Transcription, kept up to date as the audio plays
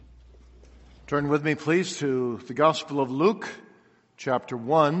Turn with me, please, to the Gospel of Luke, chapter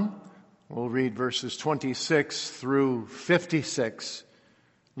 1. We'll read verses 26 through 56.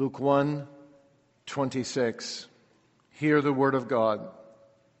 Luke 1, 26. Hear the word of God.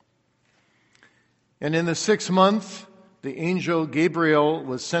 And in the 6th month, the angel Gabriel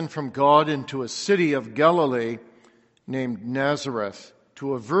was sent from God into a city of Galilee named Nazareth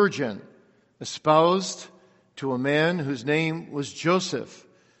to a virgin espoused to a man whose name was Joseph,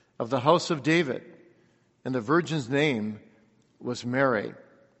 of the house of David, and the virgin's name was Mary.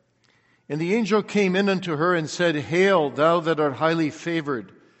 And the angel came in unto her and said, Hail, thou that art highly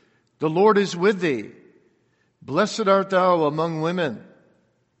favored, the Lord is with thee. Blessed art thou among women.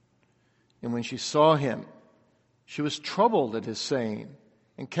 And when she saw him, she was troubled at his saying,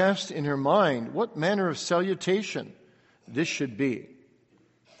 and cast in her mind what manner of salutation this should be.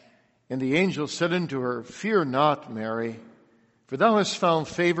 And the angel said unto her, Fear not, Mary, for thou hast found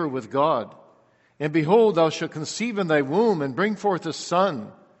favor with God. And behold, thou shalt conceive in thy womb, and bring forth a son.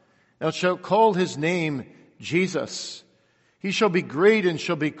 Thou shalt call his name Jesus. He shall be great, and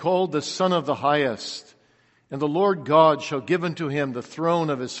shall be called the Son of the Highest. And the Lord God shall give unto him the throne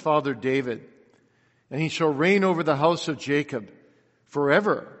of his father David. And he shall reign over the house of Jacob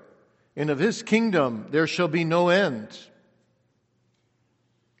forever. And of his kingdom there shall be no end.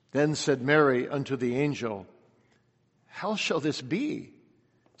 Then said Mary unto the angel, How shall this be,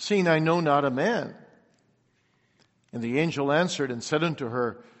 seeing I know not a man? And the angel answered and said unto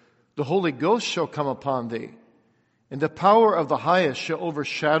her, The Holy Ghost shall come upon thee, and the power of the Highest shall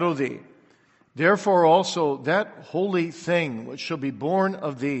overshadow thee. Therefore also that holy thing which shall be born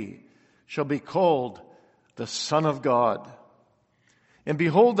of thee shall be called the Son of God. And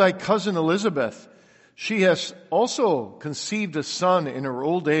behold, thy cousin Elizabeth, she has also conceived a son in her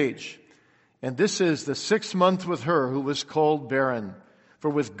old age. And this is the 6th month with her who was called barren. For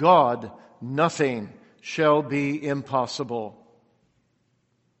with God nothing shall be impossible.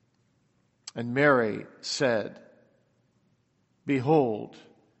 And Mary said, Behold,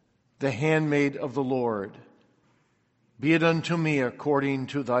 the handmaid of the Lord, be it unto me according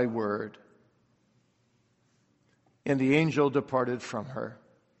to thy word. And the angel departed from her.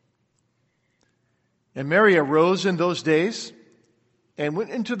 And Mary arose in those days and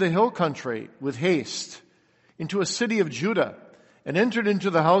went into the hill country with haste, into a city of Judah, and entered into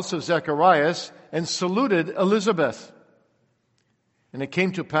the house of Zacharias, and saluted Elizabeth. And it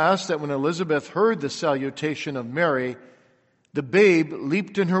came to pass that when Elizabeth heard the salutation of Mary, the babe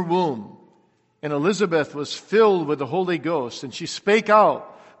leaped in her womb, and Elizabeth was filled with the Holy Ghost, and she spake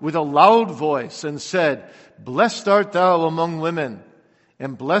out with a loud voice, and said, Blessed art thou among women,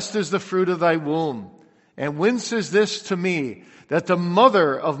 and blessed is the fruit of thy womb. And whence is this to me, that the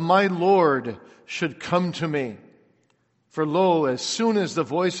mother of my Lord should come to me? For lo, as soon as the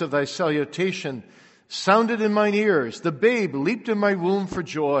voice of thy salutation sounded in mine ears, the babe leaped in my womb for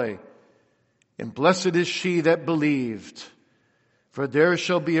joy. And blessed is she that believed, for there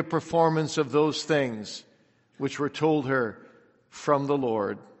shall be a performance of those things which were told her from the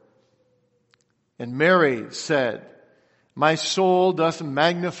Lord. And Mary said, My soul doth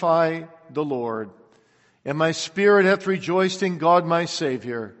magnify the Lord, and my spirit hath rejoiced in God my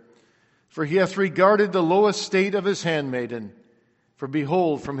Savior, for he hath regarded the low estate of his handmaiden. For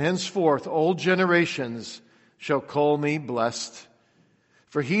behold, from henceforth all generations shall call me blessed.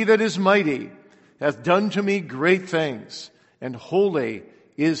 For he that is mighty hath done to me great things, and holy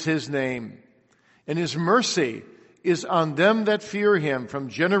is his name. And his mercy is on them that fear him from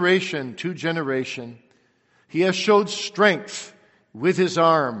generation to generation. He has showed strength with his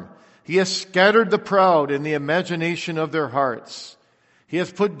arm. He has scattered the proud in the imagination of their hearts. He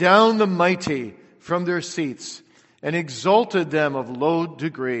hath put down the mighty from their seats, and exalted them of low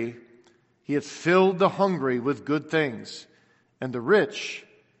degree. He hath filled the hungry with good things, and the rich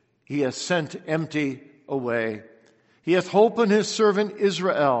he hath sent empty away. He hath holpen his servant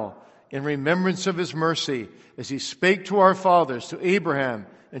Israel in remembrance of his mercy, as he spake to our fathers, to Abraham,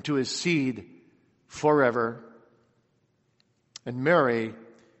 and to his seed forever. And Mary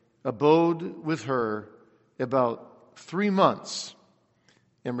abode with her about 3 months,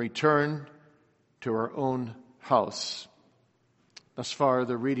 and returned to her own house. Thus far,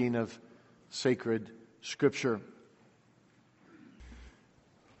 the reading of sacred Scripture.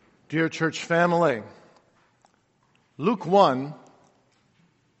 Dear church family, Luke 1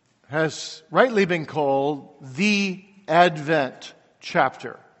 has rightly been called the Advent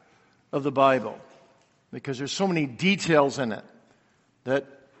chapter of the Bible, because there's so many details in it that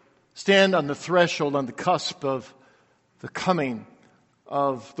stand on the threshold, on the cusp of the coming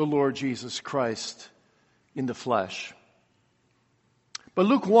of the Lord Jesus Christ in the flesh. But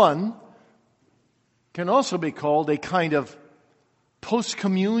Luke 1 can also be called a kind of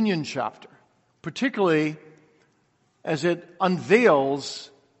post-communion chapter, particularly as it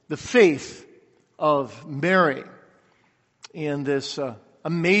unveils the faith of Mary in this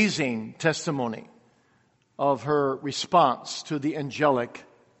amazing testimony of her response to the angelic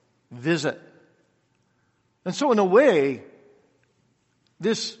visit. And so in a way,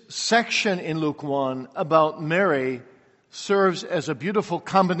 this section in Luke 1 about Mary serves as a beautiful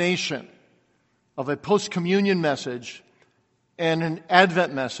combination of a post-communion message and an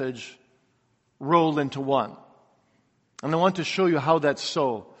Advent message rolled into one. And I want to show you how that's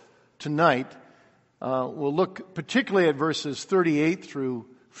so tonight. We'll look particularly at verses 38 through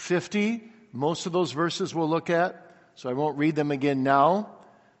 50. Most of those verses we'll look at, so I won't read them again now.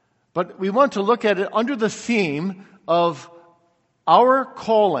 But we want to look at it under the theme of our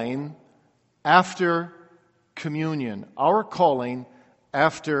calling after communion. Our calling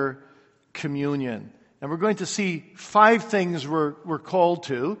after communion. And we're going to see 5 things we're called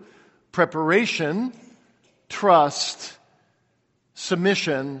to: preparation, trust,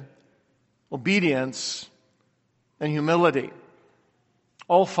 submission, obedience, and humility.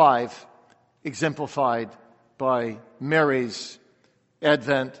 All 5 exemplified by Mary's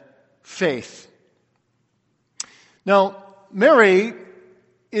Advent faith. Now, Mary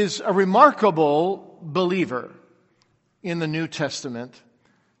is a remarkable believer in the New Testament,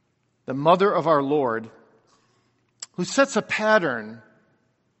 the mother of our Lord, who sets a pattern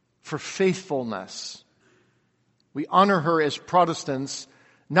for faithfulness. We honor her as Protestants,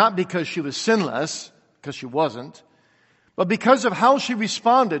 not because she was sinless, because she wasn't, but because of how she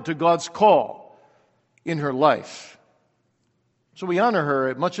responded to God's call in her life. So we honor her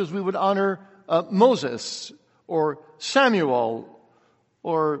as much as we would honor Moses or Samuel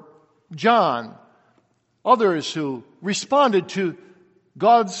or John, others who responded to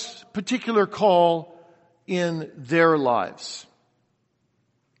God's particular call in their lives.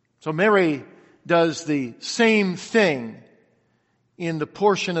 So Mary does the same thing in the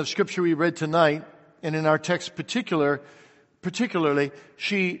portion of Scripture we read tonight, and in our text particularly,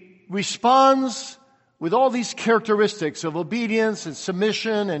 she responds with all these characteristics of obedience and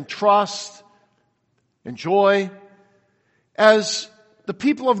submission and trust and joy, as the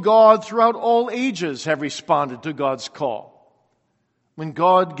people of God throughout all ages have responded to God's call when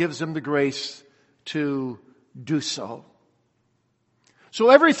God gives them the grace to do so. So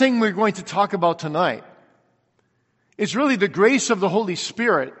everything we're going to talk about tonight is really the grace of the Holy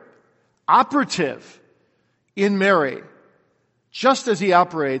Spirit operative in Mary, just as He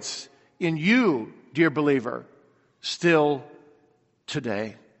operates in you, dear believer, still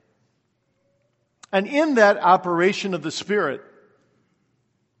today. And in that operation of the Spirit,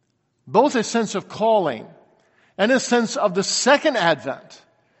 both a sense of calling and a sense of the second advent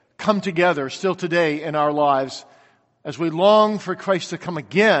come together still today in our lives as we long for Christ to come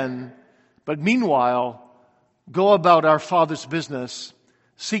again, but meanwhile go about our Father's business,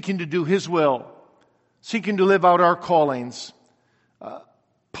 seeking to do His will, seeking to live out our callings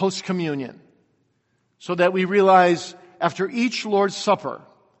post-communion, so that we realize after each Lord's Supper,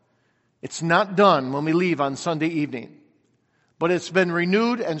 it's not done when we leave on Sunday evening, but it's been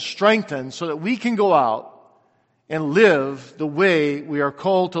renewed and strengthened so that we can go out and live the way we are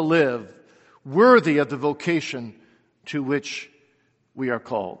called to live, worthy of the vocation to which we are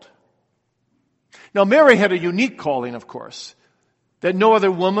called. Now, Mary had a unique calling, of course, that no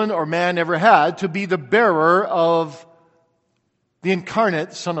other woman or man ever had, to be the bearer of the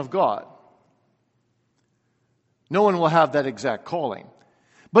incarnate Son of God. No one will have that exact calling.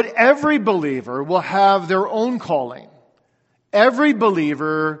 But every believer will have their own calling. Every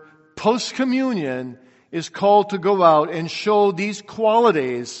believer, post-communion, is called to go out and show these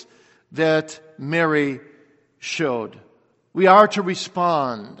qualities that Mary showed. We are to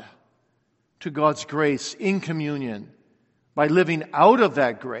respond to God's grace in communion by living out of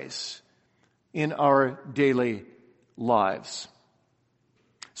that grace in our daily lives.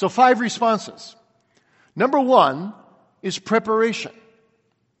 So 5 responses. Number 1 is preparation.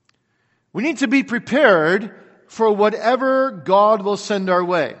 We need to be prepared for whatever God will send our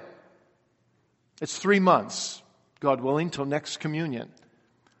way. It's 3 months, God willing, till next communion.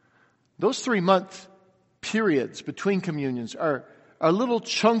 Those 3-month periods between communions are little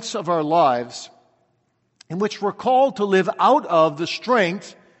chunks of our lives in which we're called to live out of the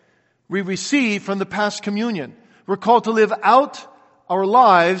strength we receive from the past communion. We're called to live out our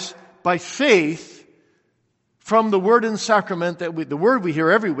lives by faith from the Word and Sacrament the Word we hear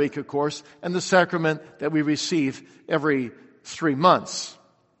every week, of course, and the Sacrament that we receive every 3 months.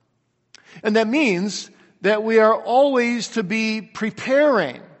 And that means that we are always to be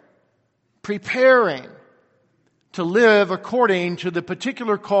preparing preparing to live according to the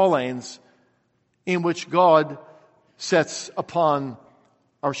particular callings in which God sets upon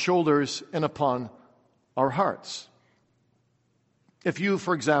our shoulders and upon our hearts. If you,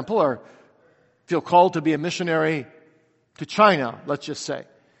 for example, feel called to be a missionary to China, let's just say,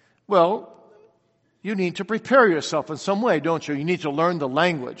 well, you need to prepare yourself in some way, don't you? You need to learn the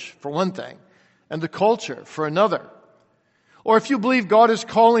language, for one thing, and the culture, for another. Or if you believe God is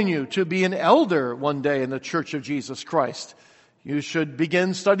calling you to be an elder one day in the Church of Jesus Christ, you should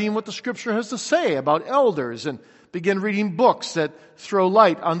begin studying what the Scripture has to say about elders and begin reading books that throw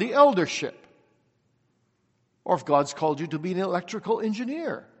light on the eldership. Or if God's called you to be an electrical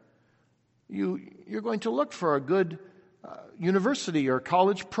engineer, you're going to look for a good university or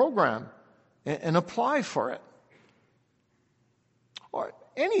college program and apply for it. Or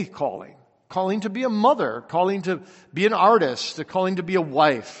any calling to be a mother, calling to be an artist, a calling to be a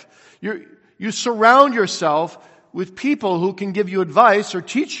wife. You surround yourself with people who can give you advice or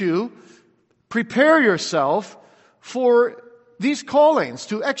teach you. Prepare yourself for these callings,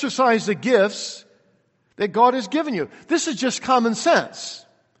 to exercise the gifts that God has given you. This is just common sense.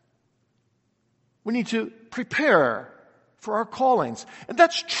 We need to prepare for our callings. And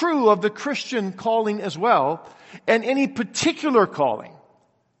that's true of the Christian calling as well, and any particular calling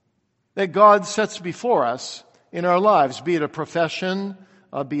that God sets before us in our lives, be it a profession,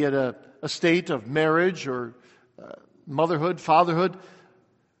 be it a state of marriage or motherhood, fatherhood.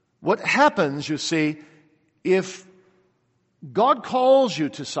 What happens, you see, if God calls you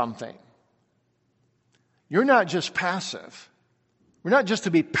to something, you're not just passive. We're not just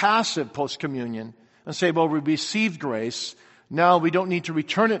to be passive post-communion and say, well, we received grace, now we don't need to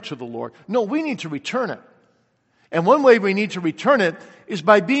return it to the Lord. No, we need to return it. And one way we need to return it is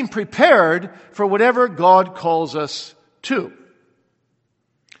by being prepared for whatever God calls us to.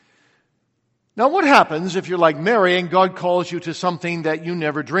 Now, what happens if you're like Mary and God calls you to something that you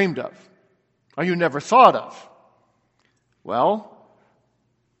never dreamed of or you never thought of? Well,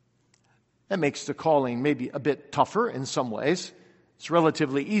 that makes the calling maybe a bit tougher in some ways. It's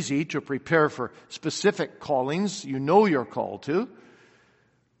relatively easy to prepare for specific callings you know you're called to.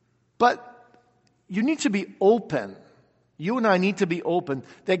 But you need to be open. You and I need to be open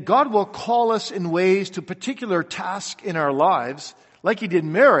that God will call us in ways to particular tasks in our lives, like He did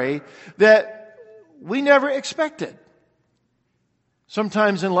Mary, that we never expected.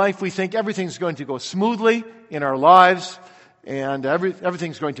 Sometimes in life we think everything's going to go smoothly in our lives and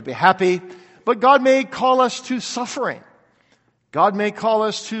everything's going to be happy. But God may call us to suffering. God may call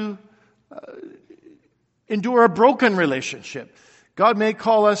us to endure a broken relationship. God may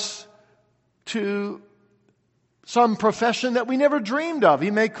call us to some profession that we never dreamed of.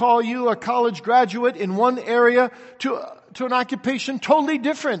 He may call you, a college graduate, in one area to an occupation totally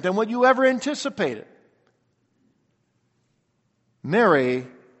different than what you ever anticipated. Mary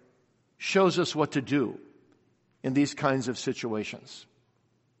shows us what to do in these kinds of situations.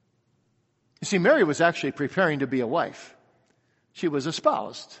 You see, Mary was actually preparing to be a wife. She was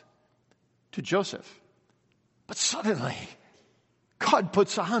espoused to Joseph. But suddenly, God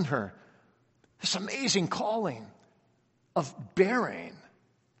puts on her this amazing calling of bearing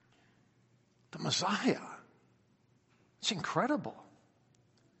the Messiah. It's incredible.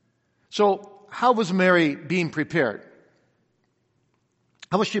 So, how was Mary being prepared?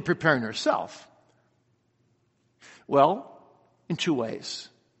 How was she preparing herself? Well, in two ways.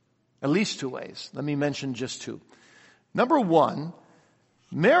 At least two ways. Let me mention just two. Number one,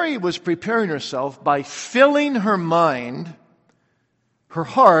 Mary was preparing herself by filling her mind, her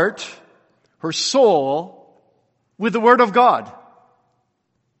heart, her soul with the Word of God.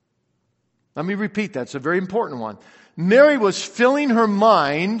 Let me repeat that. It's a very important one. Mary was filling her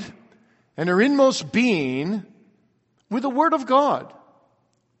mind and her inmost being with the Word of God.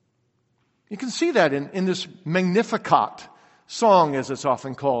 You can see that in this Magnificat song, as it's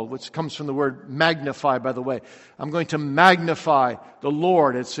often called, which comes from the word magnify, by the way. I'm going to magnify the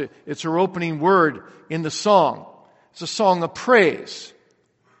Lord. It's her opening word in the song. It's a song of praise.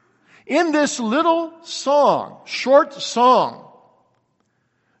 In this little song, short song,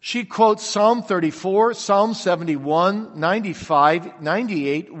 she quotes Psalm 34, Psalm 71, 95,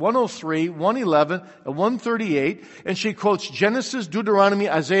 98, 103, 111, and 138, and she quotes Genesis, Deuteronomy,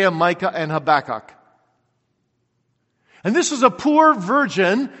 Isaiah, Micah, and Habakkuk. And this is a poor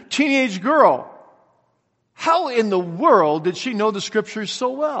virgin teenage girl. How in the world did she know the Scriptures so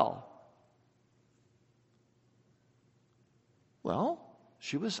well? Well,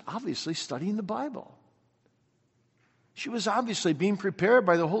 she was obviously studying the Bible. She was obviously being prepared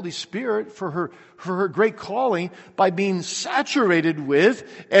by the Holy Spirit for her great calling by being saturated with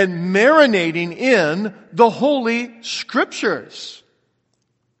and marinating in the Holy Scriptures.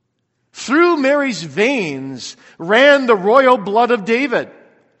 Through Mary's veins ran the royal blood of David,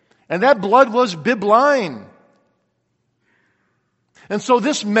 and that blood was bibline. And so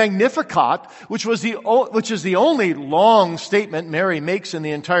this Magnificat, which is the only long statement Mary makes in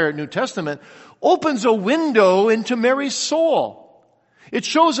the entire New Testament, opens a window into Mary's soul. It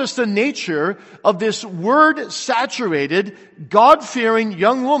shows us the nature of this word-saturated, God-fearing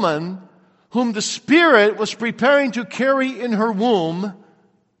young woman whom the Spirit was preparing to carry in her womb,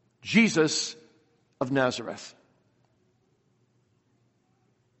 Jesus of Nazareth.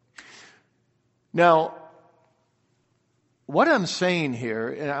 Now, what I'm saying here,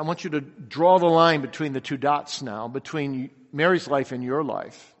 and I want you to draw the line between the two dots now, between Mary's life and your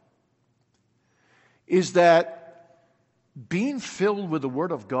life, is that being filled with the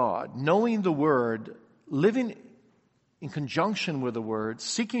Word of God, knowing the Word, living in conjunction with the Word,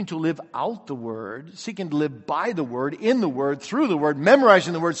 seeking to live out the Word, seeking to live by the Word, in the Word, through the Word,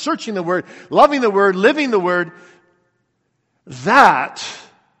 memorizing the Word, searching the Word, loving the Word, living the Word, that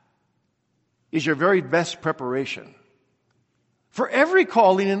is your very best preparation for every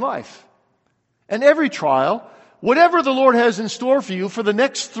calling in life and every trial. Whatever the Lord has in store for you for the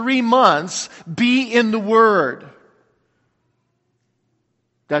next 3 months, be in the Word.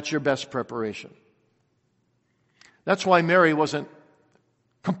 That's your best preparation. That's why Mary wasn't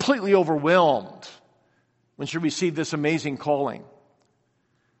completely overwhelmed when she received this amazing calling,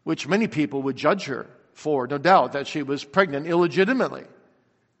 which many people would judge her for, no doubt, that she was pregnant illegitimately.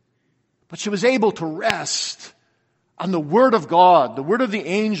 But she was able to rest on the Word of God, the word of the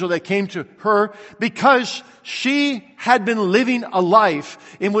angel that came to her, because she had been living a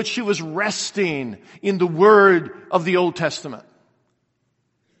life in which she was resting in the Word of the Old Testament.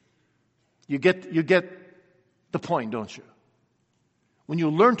 You get the point, don't you? When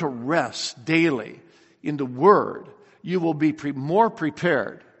you learn to rest daily in the Word, you will be more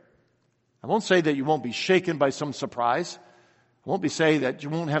prepared. I won't say that you won't be shaken by some surprise. I won't be saying that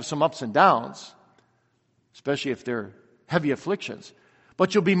you won't have some ups and downs, especially if they're heavy afflictions.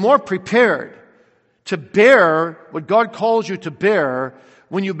 But you'll be more prepared to bear what God calls you to bear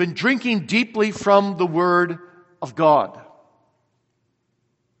when you've been drinking deeply from the Word of God.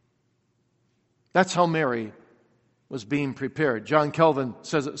 That's how Mary was being prepared. John Calvin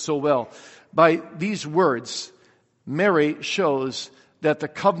says it so well. By these words, Mary shows that the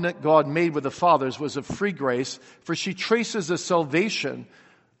covenant God made with the fathers was of free grace, for she traces the salvation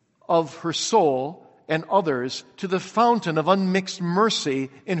of her soul and others to the fountain of unmixed mercy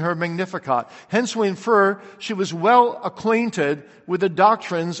in her Magnificat. Hence we infer she was well acquainted with the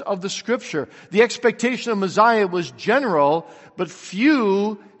doctrines of the Scripture. The expectation of Messiah was general, but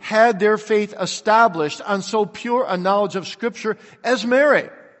few had their faith established on so pure a knowledge of Scripture as Mary.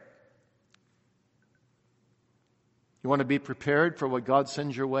 You want to be prepared for what God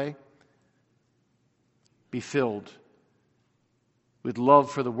sends your way? Be filled with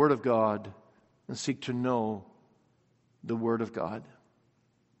love for the Word of God and seek to know the Word of God.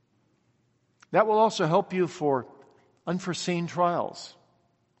 That will also help you for unforeseen trials.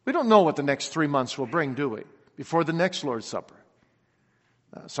 We don't know what the next 3 months will bring, do we? Before the next Lord's Supper.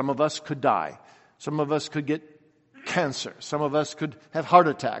 Some of us could die. Some of us could get cancer. Some of us could have heart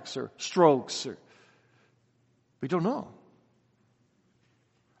attacks or strokes. We don't know.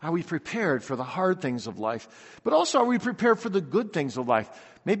 Are we prepared for the hard things of life? But also, are we prepared for the good things of life?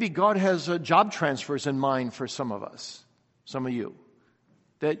 Maybe God has job transfers in mind for some of us, some of you,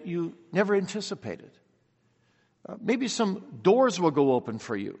 that you never anticipated. Maybe some doors will go open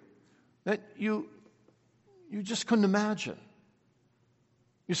for you that you just couldn't imagine.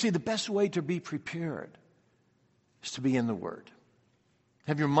 You see, the best way to be prepared is to be in the Word.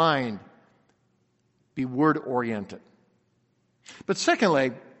 Have your mind be Word-oriented. But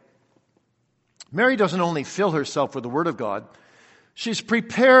secondly, Mary doesn't only fill herself with the Word of God, she's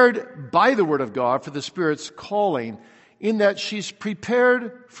prepared by the Word of God for the Spirit's calling, in that she's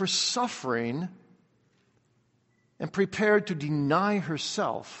prepared for suffering and prepared to deny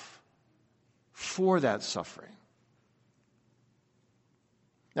herself for that suffering.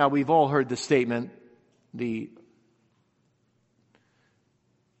 Now, we've all heard the statement, be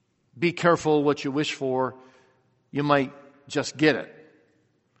careful what you wish for, you might just get it.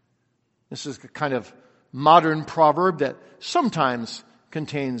 This is a kind of modern proverb that sometimes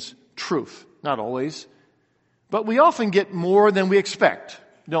contains truth, not always. But we often get more than we expect,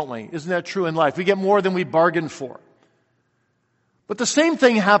 don't we? Isn't that true in life? We get more than we bargained for. But the same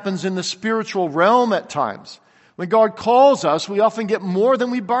thing happens in the spiritual realm at times. When God calls us, we often get more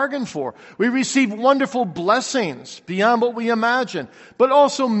than we bargained for. We receive wonderful blessings beyond what we imagine, but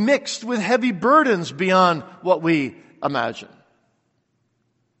also mixed with heavy burdens beyond what we imagine.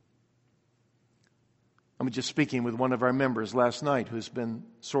 I was just speaking with one of our members last night who's been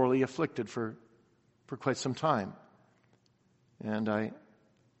sorely afflicted for quite some time. And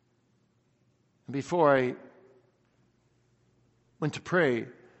before I went to pray,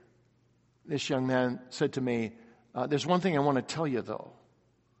 this young man said to me, there's one thing I want to tell you,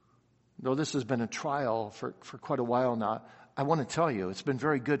 though this has been a trial for quite a while now, I want to tell you, it's been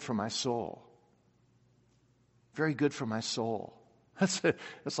very good for my soul. Very good for my soul.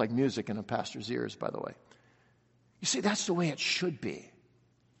 That's like music in a pastor's ears, by the way. You see, that's the way it should be.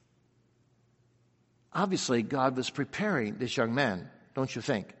 Obviously, God was preparing this young man, don't you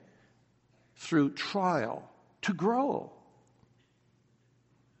think, through trial to grow.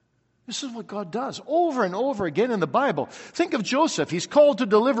 This is what God does over and over again in the Bible. Think of Joseph. He's called to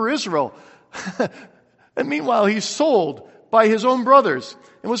deliver Israel. And meanwhile, he's sold by his own brothers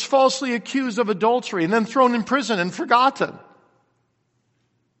and was falsely accused of adultery and then thrown in prison and forgotten.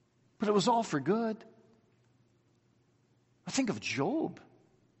 But it was all for good. I think of Job.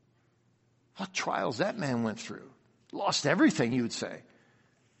 What trials that man went through. Lost everything, you would say.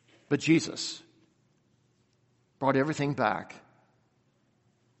 But Jesus brought everything back.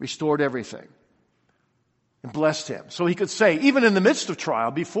 Restored everything. And blessed him. So he could say, even in the midst of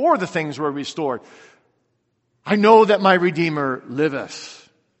trial, before the things were restored, I know that my Redeemer liveth.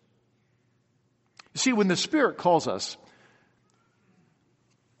 You see, when the Spirit calls us,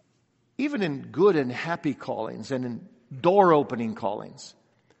 even in good and happy callings and in door-opening callings,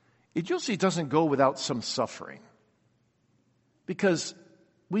 it usually doesn't go without some suffering. Because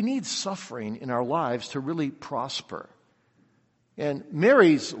we need suffering in our lives to really prosper. And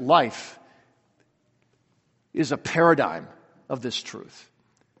Mary's life is a paradigm of this truth.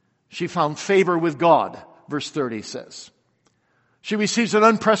 She found favor with God, verse 30 says. She receives an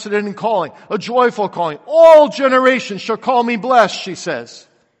unprecedented calling, a joyful calling. All generations shall call me blessed, she says.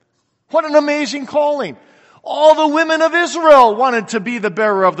 What an amazing calling. All the women of Israel wanted to be the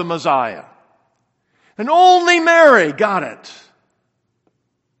bearer of the Messiah. And only Mary got it.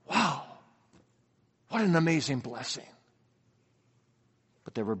 Wow. What an amazing blessing.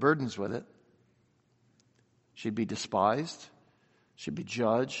 But there were burdens with it. She'd be despised. She'd be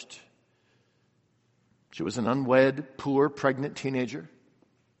judged. She was an unwed, poor, pregnant teenager.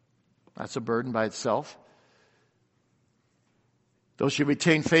 That's a burden by itself. Though she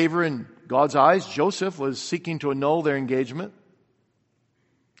retained favor in God's eyes, Joseph was seeking to annul their engagement.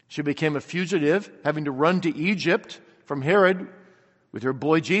 She became a fugitive, having to run to Egypt from Herod with her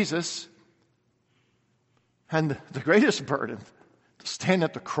boy Jesus. And the greatest burden, to stand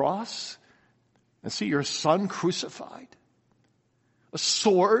at the cross and see your son crucified. A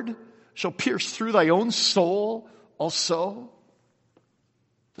sword shall pierce through thy own soul also.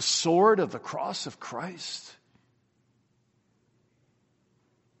 The sword of the cross of Christ.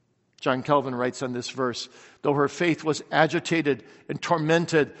 John Calvin writes on this verse, though her faith was agitated and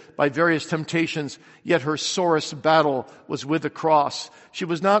tormented by various temptations, yet her sorest battle was with the cross. She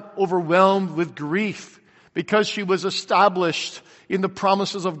was not overwhelmed with grief because she was established in the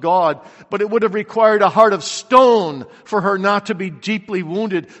promises of God, but it would have required a heart of stone for her not to be deeply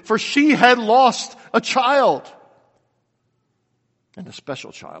wounded, for she had lost a child, and a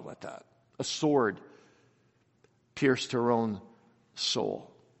special child at that. A sword pierced her own soul.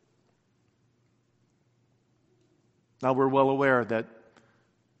 Now we're well aware that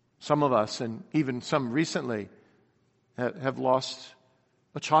some of us, and even some recently, have lost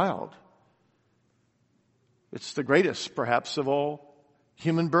a child. It's the greatest, perhaps, of all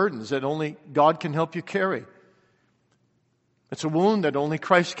human burdens that only God can help you carry. It's a wound that only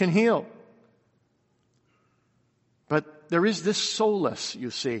Christ can heal. But there is this solace, you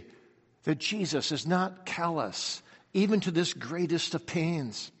see, that Jesus is not callous, even to this greatest of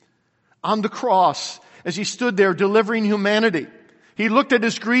pains. On the cross, as he stood there delivering humanity, he looked at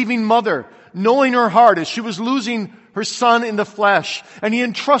his grieving mother, knowing her heart as she was losing her son in the flesh. And he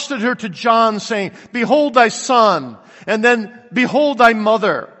entrusted her to John, saying, behold thy son, and then behold thy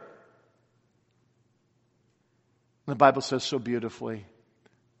mother. The Bible says so beautifully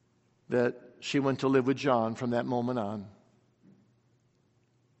that she went to live with John from that moment on.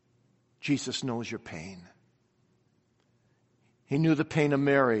 Jesus knows your pain. He knew the pain of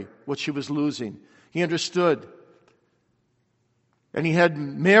Mary, what she was losing. He understood. And he had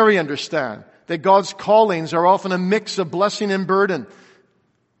Mary understand that God's callings are often a mix of blessing and burden.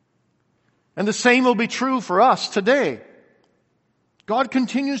 And the same will be true for us today. God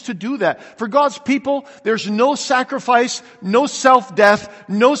continues to do that. For God's people, there's no sacrifice, no self-death,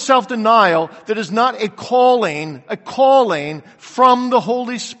 no self-denial that is not a calling from the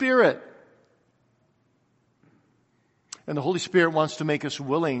Holy Spirit. And the Holy Spirit wants to make us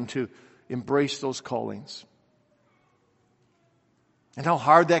willing to embrace those callings. And how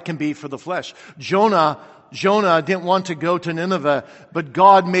hard that can be for the flesh. Jonah didn't want to go to Nineveh, but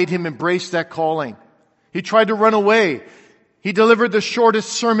God made him embrace that calling. He tried to run away. He delivered the shortest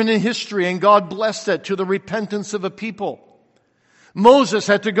sermon in history, and God blessed it to the repentance of a people. Moses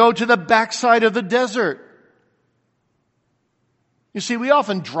had to go to the backside of the desert. You see, we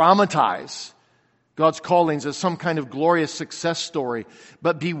often dramatize God's callings as some kind of glorious success story,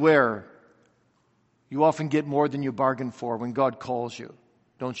 but beware. You often get more than you bargained for when God calls you,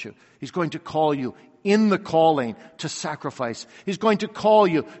 don't you? He's going to call you in the calling to sacrifice. He's going to call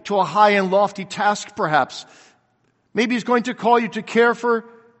you to a high and lofty task, perhaps. Maybe He's going to call you to care for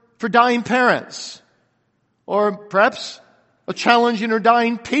dying parents. Or perhaps a challenging or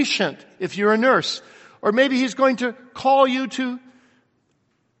dying patient if you're a nurse. Or maybe He's going to call you to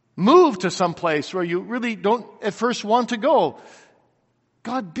move to some place where you really don't at first want to go.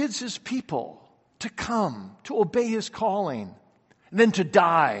 God bids His people to come, to obey His calling, and then to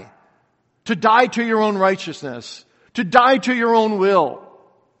die to your own righteousness, to die to your own will.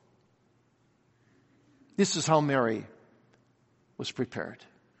 This is how Mary was prepared.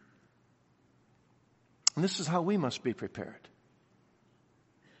 And this is how we must be prepared.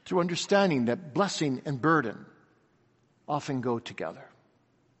 Through understanding that blessing and burden often go together.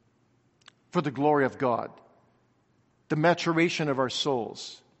 For the glory of God, the maturation of our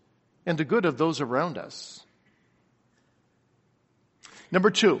souls, and the good of those around us.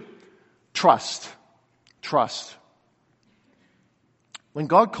 Number 2, trust. Trust. When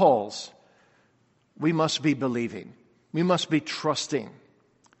God calls, we must be believing. We must be trusting.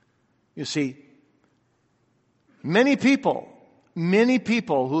 You see, many people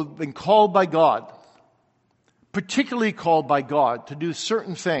who've been called by God, particularly called by God to do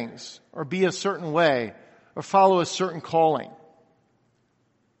certain things, or be a certain way, or follow a certain calling,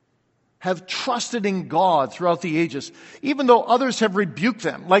 have trusted in God throughout the ages, even though others have rebuked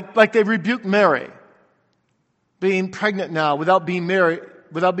them, like they rebuked Mary, being pregnant now without being married.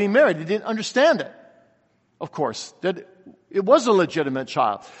 They didn't understand it, of course, that it was a legitimate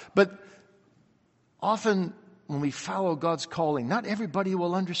child. But often when we follow God's calling, not everybody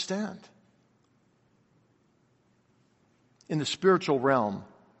will understand. In the spiritual realm,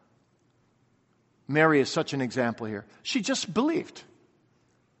 Mary is such an example here. She just believed.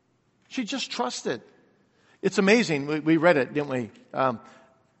 She just trusted. It's amazing. We read it, didn't we?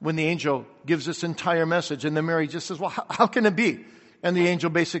 When the angel gives this entire message, and then Mary just says, well, how can it be? And the angel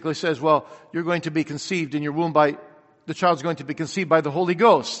basically says, well, you're going to be conceived in your womb the child's going to be conceived by the Holy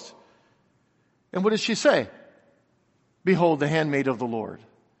Ghost. And what does she say? Behold, the handmaid of the Lord.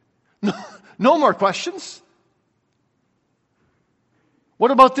 No more questions. What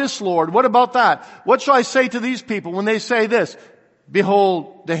about this, Lord? What about that? What shall I say to these people when they say this?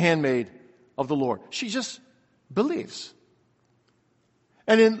 Behold, the handmaid of the Lord. She just believes.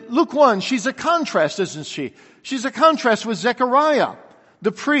 And in Luke 1, she's a contrast, isn't she? She's a contrast with Zechariah,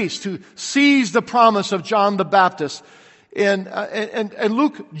 the priest who sees the promise of John the Baptist. And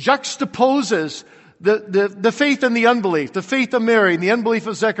Luke juxtaposes the faith and the unbelief, the faith of Mary and the unbelief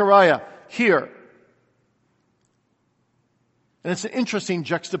of Zechariah here. And it's an interesting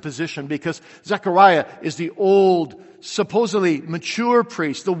juxtaposition because Zechariah is the old, supposedly mature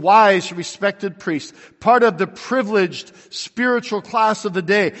priest, the wise, respected priest, part of the privileged spiritual class of the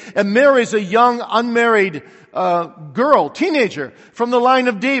day. And Mary is a young, unmarried girl, teenager, from the line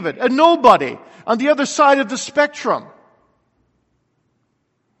of David, a nobody on the other side of the spectrum.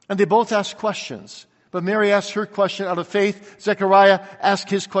 And they both ask questions. But Mary asked her question out of faith. Zechariah asked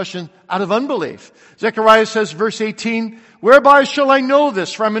his question out of unbelief. Zechariah says, verse 18, whereby shall I know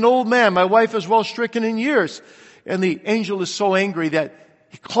this? For I'm an old man. My wife is well stricken in years. And the angel is so angry that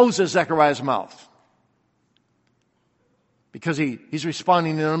he closes Zechariah's mouth. Because he's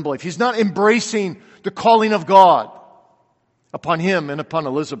responding in unbelief. He's not embracing the calling of God upon him and upon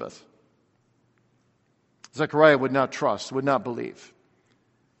Elizabeth. Zechariah would not trust, would not believe.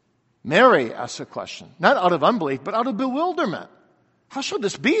 Mary asks a question, not out of unbelief, but out of bewilderment. How shall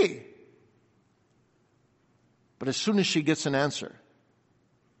this be? But as soon as she gets an answer,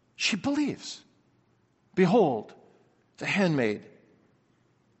 she believes. Behold, the handmaid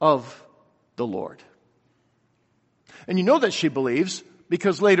of the Lord. And you know that she believes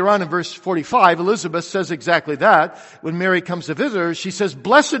Because later on in verse 45, Elizabeth says exactly that. When Mary comes to visit her, she says,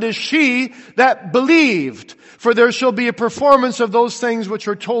 "Blessed is she that believed, for there shall be a performance of those things which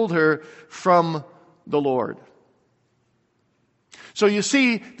are told her from the Lord." So you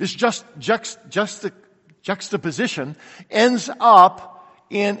see, this juxtaposition ends up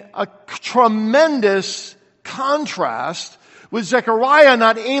in a tremendous contrast with Zechariah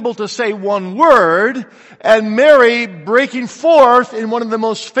not able to say one word, and Mary breaking forth in one of the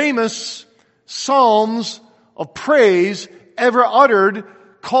most famous psalms of praise ever uttered,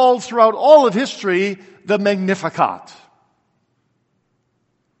 called throughout all of history, the Magnificat.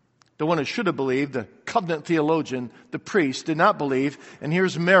 The one who should have believed, the covenant theologian, the priest, did not believe. And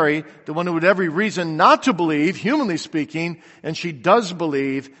here's Mary, the one who had every reason not to believe, humanly speaking, and she does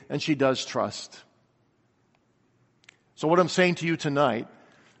believe and she does trust. So what I'm saying to you tonight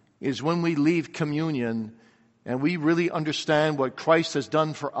is when we leave communion and we really understand what Christ has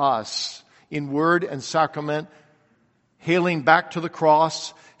done for us in word and sacrament, hailing back to the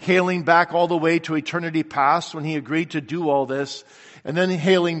cross, hailing back all the way to eternity past when he agreed to do all this, and then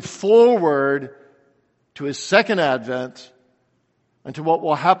hailing forward to his second advent and to what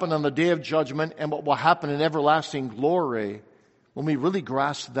will happen on the day of judgment and what will happen in everlasting glory, when we really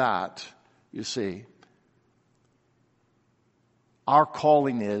grasp that, you see, our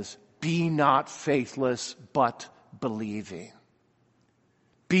calling is, be not faithless, but believing.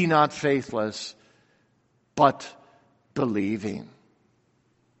 Be not faithless, but believing.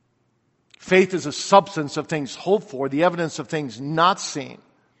 Faith is a substance of things hoped for, the evidence of things not seen.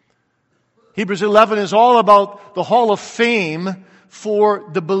 Hebrews 11 is all about the hall of fame for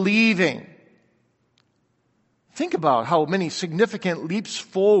the believing. Think about how many significant leaps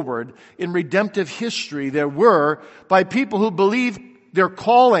forward in redemptive history there were by people who believed their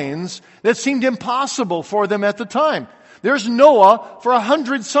callings that seemed impossible for them at the time. There's Noah for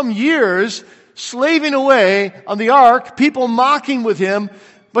 100-some years slaving away on the ark, people mocking with him,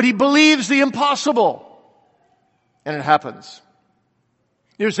 but he believes the impossible. And it happens.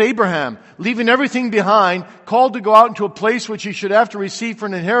 There's Abraham, leaving everything behind, called to go out into a place which he should have to receive for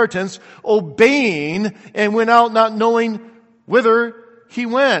an inheritance, obeying, and went out not knowing whither he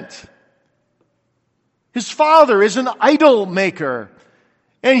went. His father is an idol maker,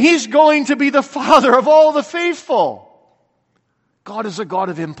 and he's going to be the father of all the faithful. God is a God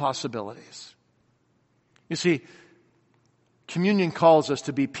of impossibilities. You see, communion calls us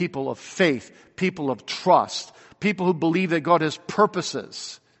to be people of faith, people of trust, people who believe that God has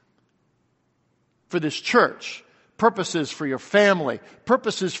purposes for this church, purposes for your family,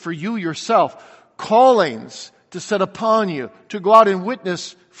 purposes for you yourself, callings to set upon you, to go out and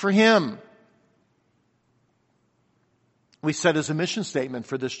witness for Him. We said as a mission statement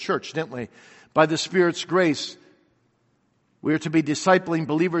for this church, didn't we? By the Spirit's grace, we are to be discipling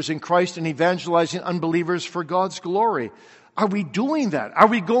believers in Christ and evangelizing unbelievers for God's glory. Are we doing that? Are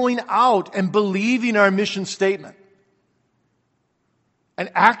we going out and believing our mission statement and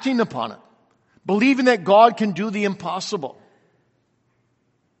acting upon it? Believing that God can do the impossible.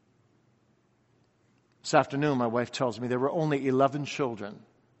 This afternoon, my wife tells me there were only 11 children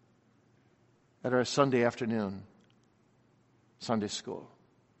at our Sunday afternoon Sunday school.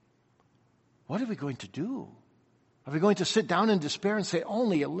 What are we going to do? Are we going to sit down in despair and say,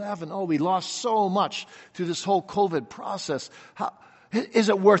 only 11? Oh, we lost so much through this whole COVID process. Is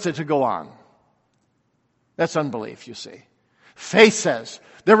it worth it to go on? That's unbelief, you see. Faith says,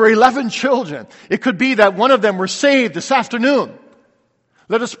 there were 11 children. It could be that one of them were saved this afternoon.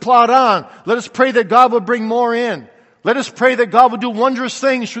 Let us plod on. Let us pray that God will bring more in. Let us pray that God will do wondrous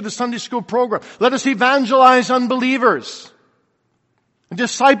things through the Sunday school program. Let us evangelize unbelievers and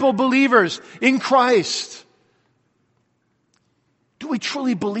disciple believers in Christ. Do we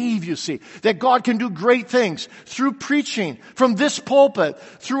truly believe, you see, that God can do great things through preaching from this pulpit,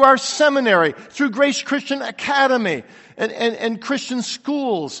 through our seminary, through Grace Christian Academy and Christian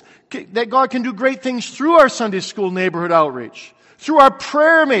schools, that God can do great things through our Sunday school neighborhood outreach, through our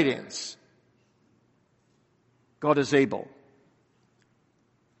prayer meetings? God is able.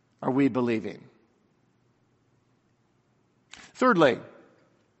 Are we believing? Thirdly,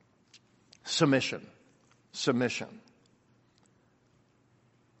 submission. Submission.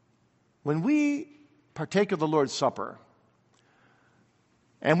 When we partake of the Lord's Supper,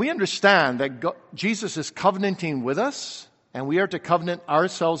 and we understand that Jesus is covenanting with us, and we are to covenant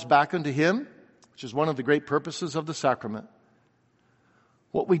ourselves back unto Him, which is one of the great purposes of the sacrament,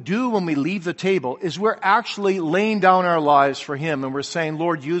 what we do when we leave the table is we're actually laying down our lives for Him, and we're saying,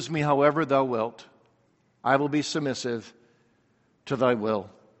 Lord, use me however Thou wilt. I will be submissive to Thy will.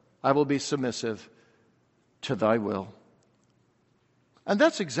 I will be submissive to Thy will. And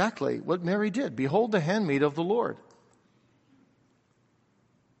that's exactly what Mary did. Behold the handmaid of the Lord.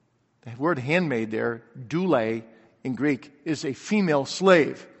 The word handmaid there, doule in Greek, is a female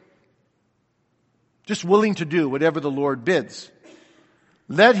slave. Just willing to do whatever the Lord bids.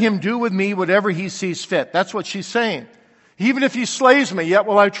 Let him do with me whatever he sees fit. That's what she's saying. Even if he slays me, yet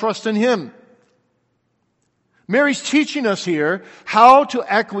will I trust in him. Mary's teaching us here how to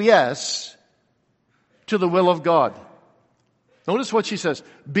acquiesce to the will of God. Notice what she says.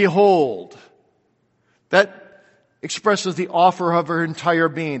 Behold. That expresses the offer of her entire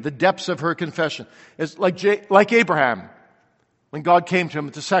being, the depths of her confession. It's like Abraham, when God came to him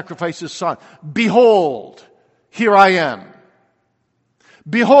to sacrifice his son. Behold, here I am.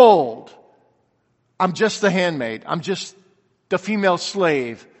 Behold, I'm just the handmaid. I'm just the female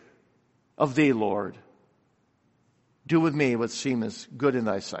slave of thee, Lord. Do with me what seemeth good in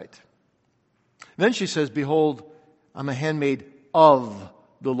thy sight. Then she says, behold, I'm a handmaid of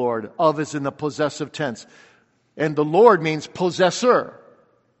the Lord. Of is in the possessive tense. And the Lord means possessor.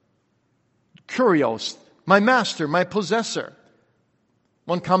 Kurios, my master, my possessor.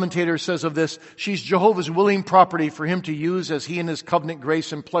 One commentator says of this, she's Jehovah's willing property for him to use as he in his covenant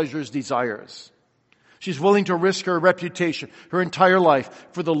grace and pleasures desires. She's willing to risk her reputation, her entire life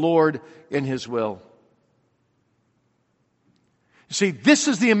for the Lord in his will. You see, this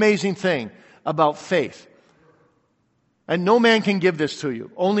is the amazing thing about faith. And no man can give this to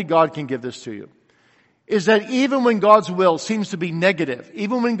you. Only God can give this to you. Is that even when God's will seems to be negative,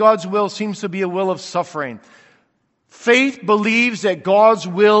 even when God's will seems to be a will of suffering, faith believes that God's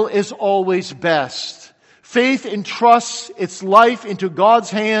will is always best. Faith entrusts its life into God's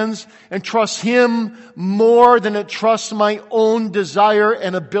hands and trusts Him more than it trusts my own desire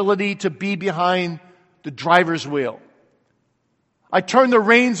and ability to be behind the driver's wheel. I turn the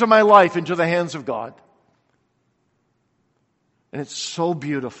reins of my life into the hands of God. And it's so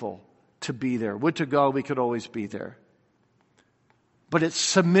beautiful to be there. Would to God we could always be there. But it's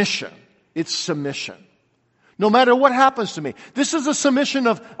submission. It's submission. No matter what happens to me. This is a submission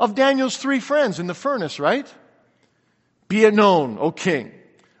of Daniel's 3 friends in the furnace, right? Be it known, O King,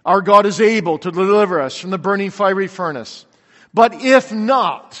 our God is able to deliver us from the burning fiery furnace. But if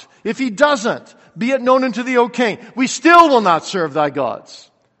not, if He doesn't, be it known unto thee, O King, we still will not serve thy gods,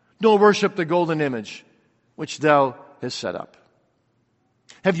 nor worship the golden image which thou hast set up.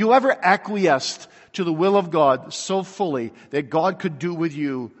 Have you ever acquiesced to the will of God so fully that God could do with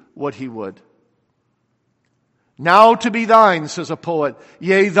you what He would? Now to be thine, says a poet,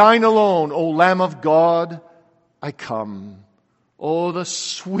 yea, thine alone, O Lamb of God, I come. Oh, the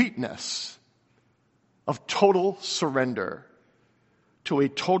sweetness of total surrender to a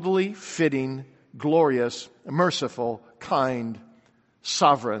totally fitting, glorious, merciful, kind,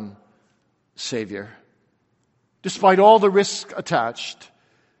 sovereign Savior. Despite all the risk attached,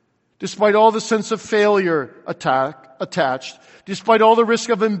 despite all the sense of failure attached, despite all the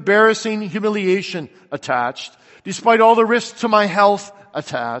risk of embarrassing humiliation attached, despite all the risk to my health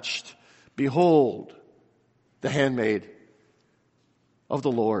attached, behold, the handmaid of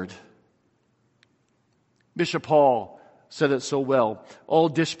the Lord. Bishop Hall said it so well. All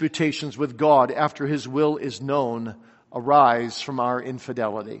disputations with God after His will is known arise from our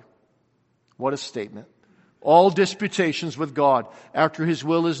infidelity. What a statement. All disputations with God after His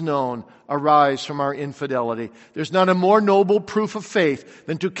will is known arise from our infidelity. There's not a more noble proof of faith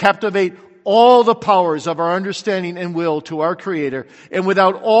than to captivate all the powers of our understanding and will to our Creator, and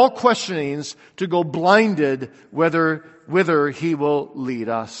without all questionings to go blinded whither He will lead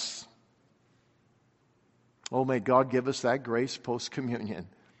us. Oh, may God give us that grace post-communion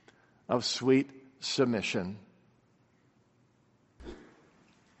of sweet submission.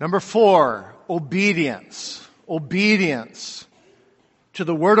 Number 4, obedience. Obedience to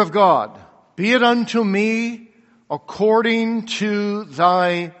the Word of God. Be it unto me according to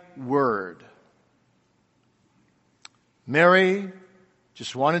thy word. Mary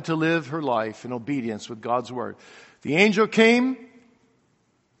just wanted to live her life in obedience with God's word. The angel came,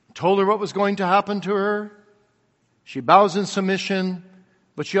 told her what was going to happen to her. She bows in submission,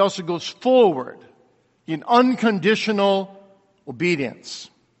 but she also goes forward in unconditional obedience.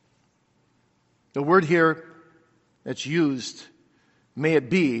 The word here that's used, may it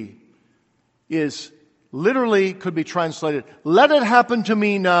be, is literally could be translated, let it happen to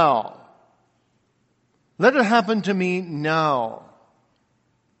me now. Let it happen to me now.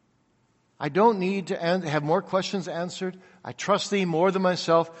 I don't need to have more questions answered. I trust thee more than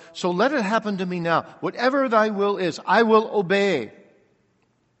myself. So let it happen to me now. Whatever thy will is, I will obey.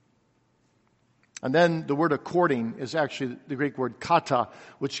 And then the word according is actually the Greek word kata,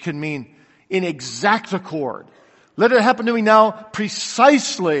 which can mean in exact accord. Let it happen to me now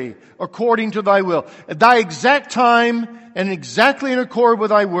precisely according to thy will. At thy exact time and exactly in accord with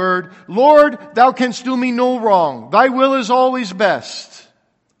thy word. Lord, thou canst do me no wrong. Thy will is always best.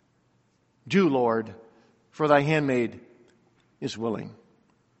 Do, Lord, for thy handmaid is willing.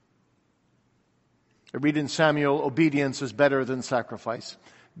 I read in Samuel, obedience is better than sacrifice.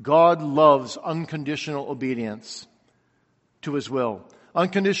 God loves unconditional obedience to His will.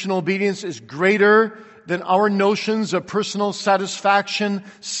 Unconditional obedience is greater than our notions of personal satisfaction,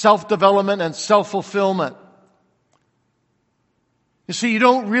 self-development, and self-fulfillment. You see, you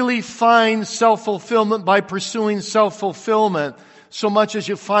don't really find self-fulfillment by pursuing self-fulfillment so much as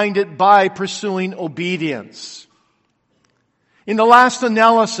you find it by pursuing obedience. In the last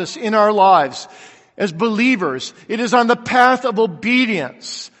analysis in our lives, as believers, it is on the path of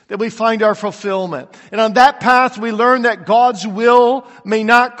obedience that we find our fulfillment. And on that path we learn that God's will may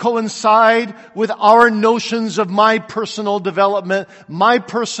not coincide with our notions of my personal development, my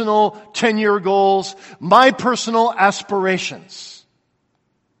personal 10-year goals, my personal aspirations.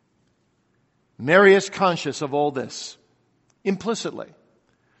 Mary is conscious of all this, implicitly.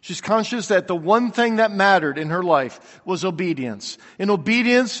 She's conscious that the one thing that mattered in her life was obedience. An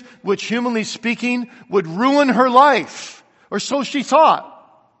obedience which, humanly speaking, would ruin her life, or so she thought.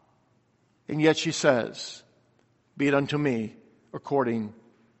 And yet she says, be it unto me according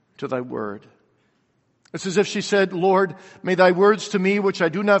to thy word. It's as if she said, Lord, may thy words to me, which I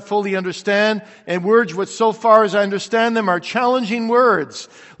do not fully understand, and words which so far as I understand them are challenging words,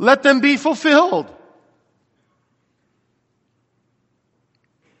 let them be fulfilled.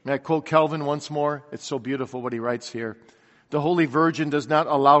 May I quote Calvin once more? It's so beautiful what he writes here. The Holy Virgin does not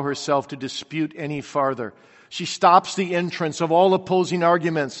allow herself to dispute any farther. She stops the entrance of all opposing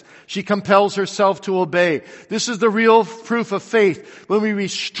arguments. She compels herself to obey. This is the real proof of faith, when we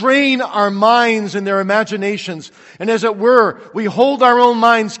restrain our minds and their imaginations, and as it were, we hold our own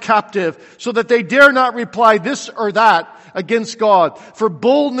minds captive so that they dare not reply this or that against God. For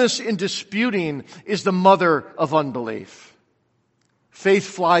boldness in disputing is the mother of unbelief. Faith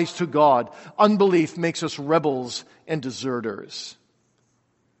flies to God. Unbelief makes us rebels and deserters.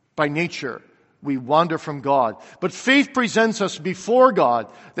 By nature, we wander from God. But faith presents us before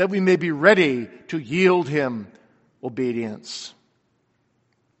God that we may be ready to yield Him obedience.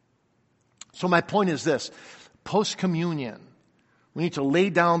 So my point is this. Post-communion, we need to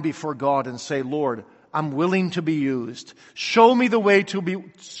lay down before God and say, Lord, I'm willing to be used. Show me the way to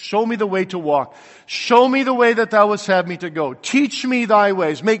walk. Show me the way that thou wouldst have me to go. Teach me thy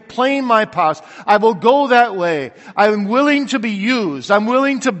ways. Make plain my paths. I will go that way. I am willing to be used. I'm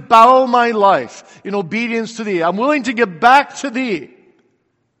willing to bow my life in obedience to thee. I'm willing to give back to thee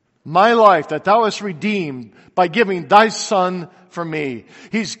my life that thou hast redeemed by giving thy Son for me.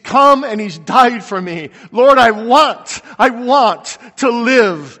 He's come and He's died for me. Lord, I want to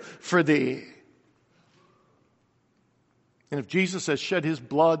live for thee. And if Jesus has shed His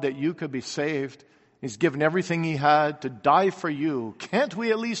blood that you could be saved, He's given everything He had to die for you, can't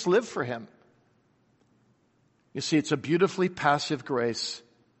we at least live for Him? You see, it's a beautifully passive grace.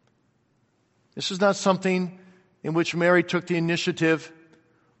 This is not something in which Mary took the initiative,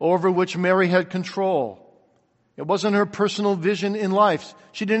 over which Mary had control. It wasn't her personal vision in life.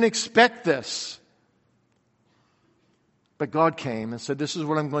 She didn't expect this. But God came and said, this is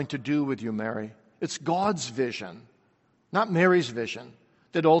what I'm going to do with you, Mary. It's God's vision, not Mary's vision,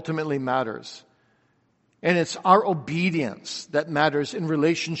 that ultimately matters. And it's our obedience that matters in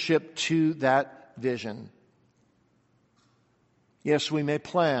relationship to that vision. Yes, we may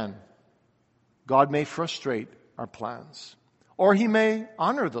plan. God may frustrate our plans. Or He may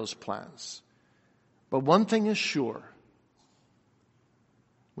honor those plans. But one thing is sure.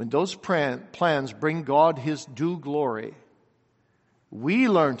 When those plans bring God His due glory, we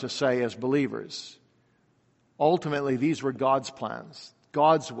learn to say as believers, ultimately, these were God's plans,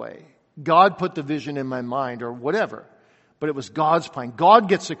 God's way. God put the vision in my mind or whatever, but it was God's plan. God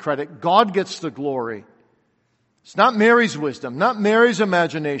gets the credit. God gets the glory. It's not Mary's wisdom, not Mary's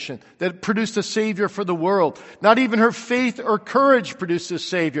imagination that produced a Savior for the world. Not even her faith or courage produced a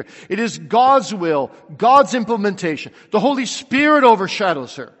Savior. It is God's will, God's implementation. The Holy Spirit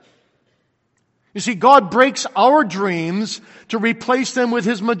overshadows her. You see, God breaks our dreams to replace them with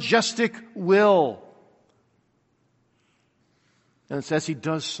His majestic will. And it's as He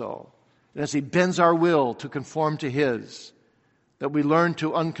does so, and as He bends our will to conform to His, that we learn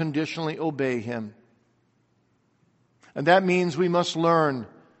to unconditionally obey Him. And that means we must learn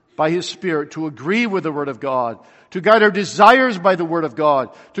by His Spirit to agree with the Word of God, to guide our desires by the Word of God,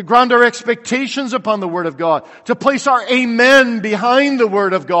 to ground our expectations upon the Word of God, to place our amen behind the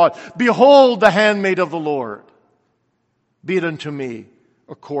Word of God. Behold the handmaid of the Lord. be it unto me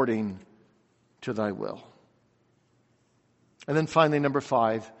according to thy will. And then finally, number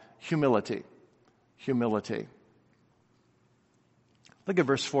 5, humility. Humility. Look at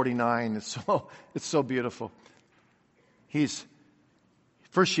verse 49. It's so beautiful.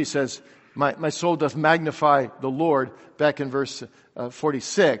 First she says, my soul doth magnify the Lord, back in verse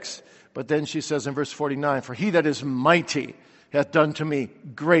 46. But then she says in verse 49, for he that is mighty hath done to me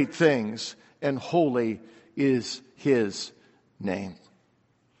great things, and holy is his name.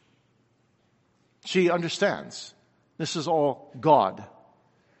 She understands this is all God.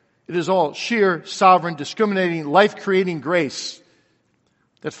 It is all sheer, sovereign, discriminating, life-creating grace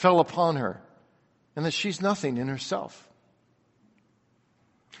that fell upon her, and that she's nothing in herself.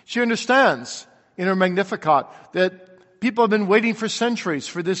 She understands in her Magnificat that people have been waiting for centuries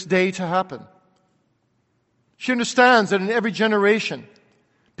for this day to happen. She understands that in every generation,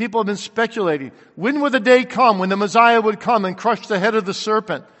 people have been speculating, when would the day come when the Messiah would come and crush the head of the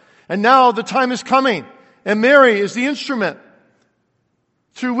serpent? And now the time is coming, and Mary is the instrument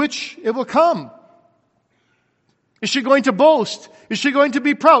through which it will come. Is she going to boast? Is she going to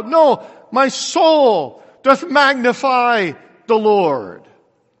be proud? No, my soul doth magnify the Lord.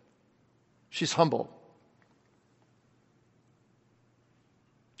 She's humble.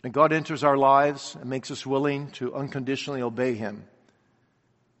 And God enters our lives and makes us willing to unconditionally obey Him.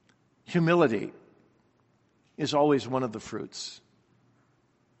 Humility is always one of the fruits.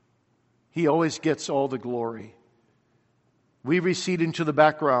 He always gets all the glory. We recede into the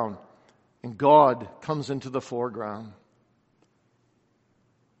background, and God comes into the foreground.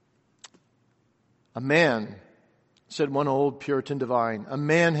 A man, said one old Puritan divine, a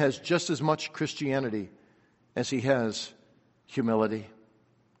man has just as much Christianity as he has humility.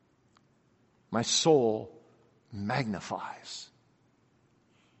 My soul magnifies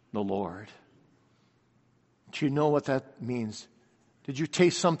the Lord. Do you know what that means? Did you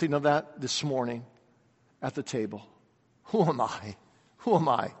taste something of that this morning at the table? Who am I? Who am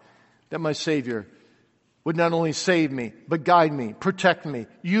I that my Savior would not only save me, but guide me, protect me,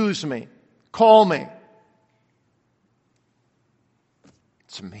 use me, call me?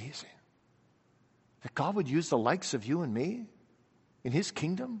 It's amazing that God would use the likes of you and me in His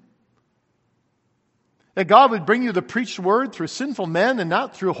kingdom. That God would bring you the preached word through sinful men and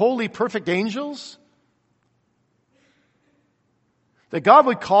not through holy, perfect angels. That God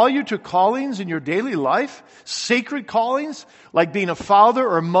would call you to callings in your daily life, sacred callings, like being a father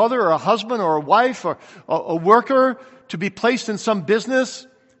or a mother or a husband or a wife or a worker, to be placed in some business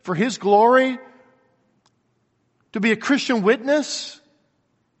for His glory, to be a Christian witness.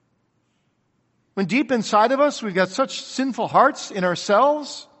 When deep inside of us we've got such sinful hearts in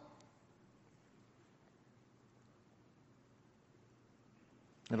ourselves.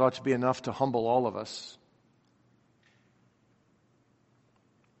 It ought to be enough to humble all of us.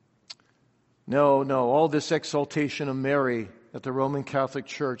 No, all this exaltation of Mary that the Roman Catholic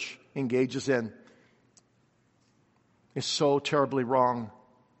Church engages in is so terribly wrong.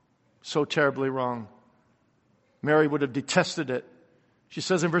 So terribly wrong. Mary would have detested it. She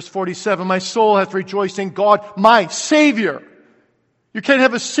says in verse 47, my soul hath rejoiced in God, my Savior. You can't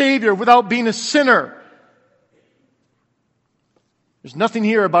have a Savior without being a sinner. There's nothing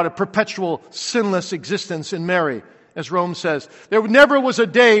here about a perpetual sinless existence in Mary. As Rome says, there never was a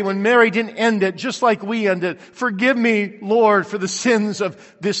day when Mary didn't end it just like we end it. Forgive me, Lord, for the sins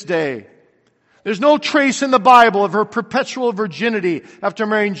of this day. There's no trace in the Bible of her perpetual virginity after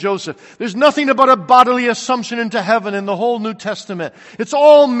marrying Joseph. There's nothing about a bodily assumption into heaven in the whole New Testament. It's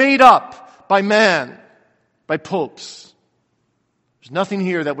all made up by man, by popes. There's nothing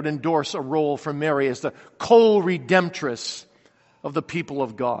here that would endorse a role for Mary as the co-redemptress of the people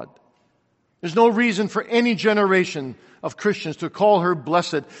of God. There's no reason for any generation of Christians to call her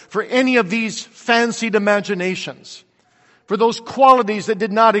blessed for any of these fancied imaginations, for those qualities that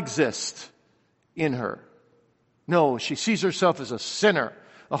did not exist in her. No, she sees herself as a sinner,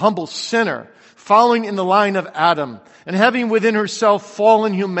 a humble sinner, following in the line of Adam, and having within herself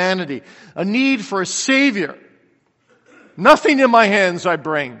fallen humanity, a need for a Savior. Nothing in my hands I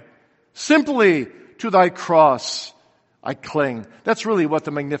bring, simply to thy cross I cling. That's really what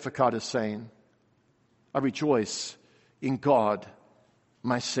the Magnificat is saying. I rejoice in God,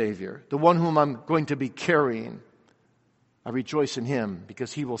 my Savior, the one whom I'm going to be carrying. I rejoice in Him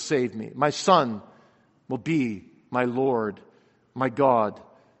because He will save me. My Son will be my Lord, my God,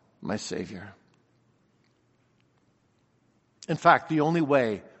 my Savior. In fact, the only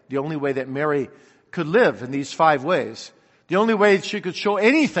way that Mary could live in these 5 ways, the only way she could show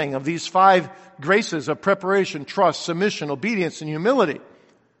anything of these 5 graces of preparation, trust, submission, obedience, and humility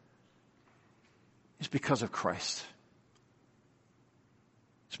is because of Christ.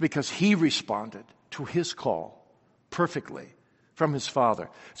 It's because he responded to his call perfectly from his Father.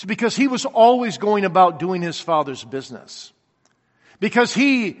 It's because he was always going about doing his Father's business. Because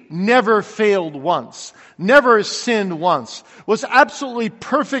he never failed once, never sinned once, was absolutely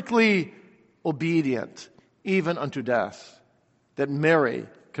perfectly obedient, even unto death, that Mary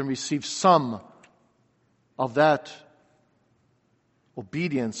can receive some of that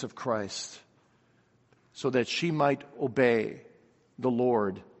obedience of Christ so that she might obey the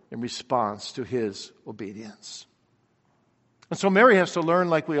Lord in response to his obedience. And so Mary has to learn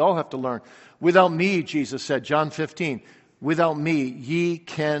like we all have to learn. Without me, Jesus said, John 15, without me, ye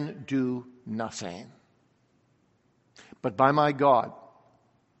can do nothing. But by my God,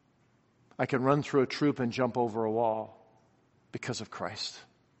 I can run through a troop and jump over a wall because of Christ.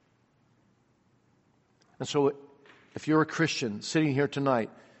 And so if you're a Christian sitting here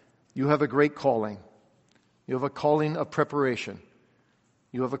tonight, you have a great calling. You have a calling of preparation.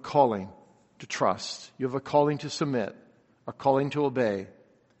 You have a calling to trust. You have a calling to submit, a calling to obey,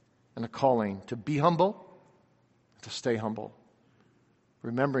 and a calling to be humble, to stay humble,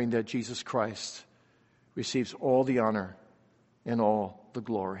 remembering that Jesus Christ receives all the honor and all the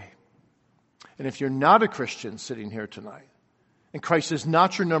glory. And if you're not a Christian sitting here tonight, and Christ is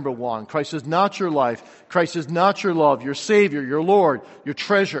not your number one, Christ is not your life, Christ is not your love, your Savior, your Lord, your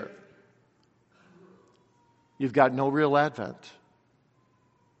treasure, you've got no real Advent.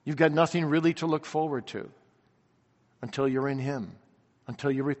 You've got nothing really to look forward to until you're in him,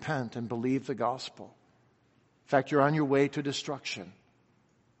 until you repent and believe the gospel. In fact, you're on your way to destruction.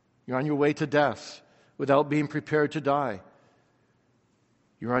 You're on your way to death without being prepared to die.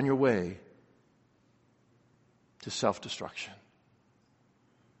 You're on your way to self-destruction.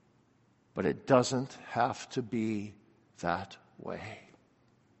 But it doesn't have to be that way.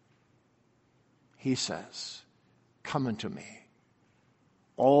 He says, come unto me,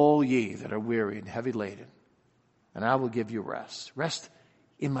 all ye that are weary and heavy laden, and I will give you rest. Rest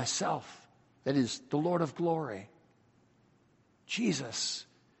in myself, that is the Lord of glory. Jesus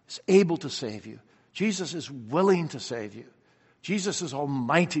is able to save you. Jesus is willing to save you. Jesus is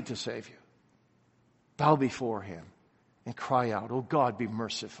almighty to save you. Bow before him and cry out, oh God, be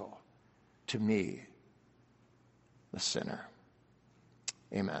merciful to me, the sinner.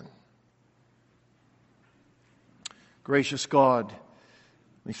 Amen. Gracious God,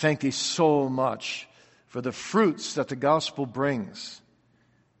 we thank thee so much for the fruits that the gospel brings.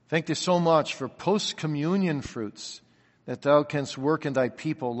 Thank thee so much for post-communion fruits that thou canst work in thy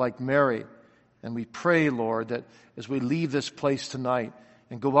people like Mary. And we pray, Lord, that as we leave this place tonight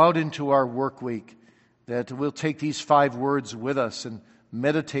and go out into our work week, that we'll take these 5 words with us and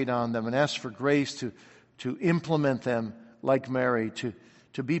meditate on them and ask for grace to implement them like Mary,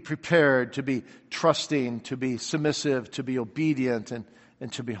 to be prepared, to be trusting, to be submissive, to be obedient,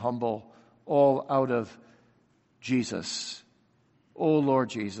 and to be humble, all out of Jesus. O Lord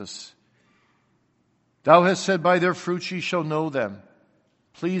Jesus, thou hast said, by their fruits ye shall know them.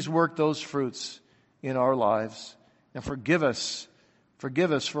 Please work those fruits in our lives and forgive us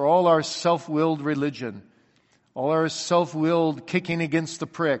for all our self-willed religion, all our self-willed kicking against the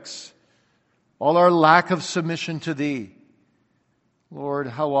pricks, all our lack of submission to thee. Lord,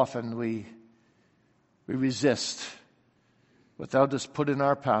 how often we resist what thou dost put in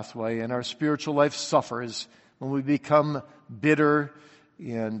our pathway, and our spiritual life suffers when we become bitter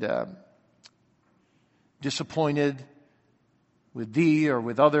and disappointed with thee or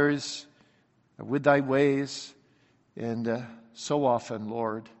with others or with thy ways. And so often,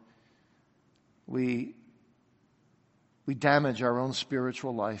 Lord, we damage our own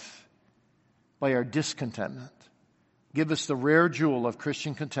spiritual life by our discontentment. Give us the rare jewel of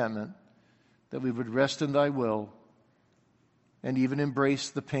Christian contentment, that we would rest in thy will and even embrace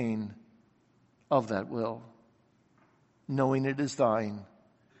the pain of that will, knowing it is thine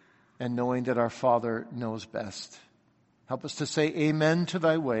and knowing that our Father knows best. Help us to say amen to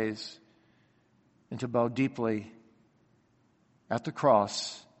thy ways and to bow deeply at the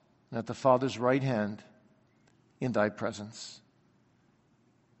cross and at the Father's right hand in thy presence,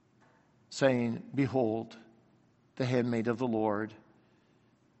 saying, behold, the handmaid of the Lord,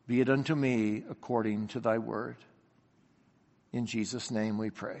 be it unto me according to thy word. In Jesus' name we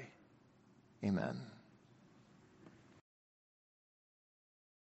pray. Amen.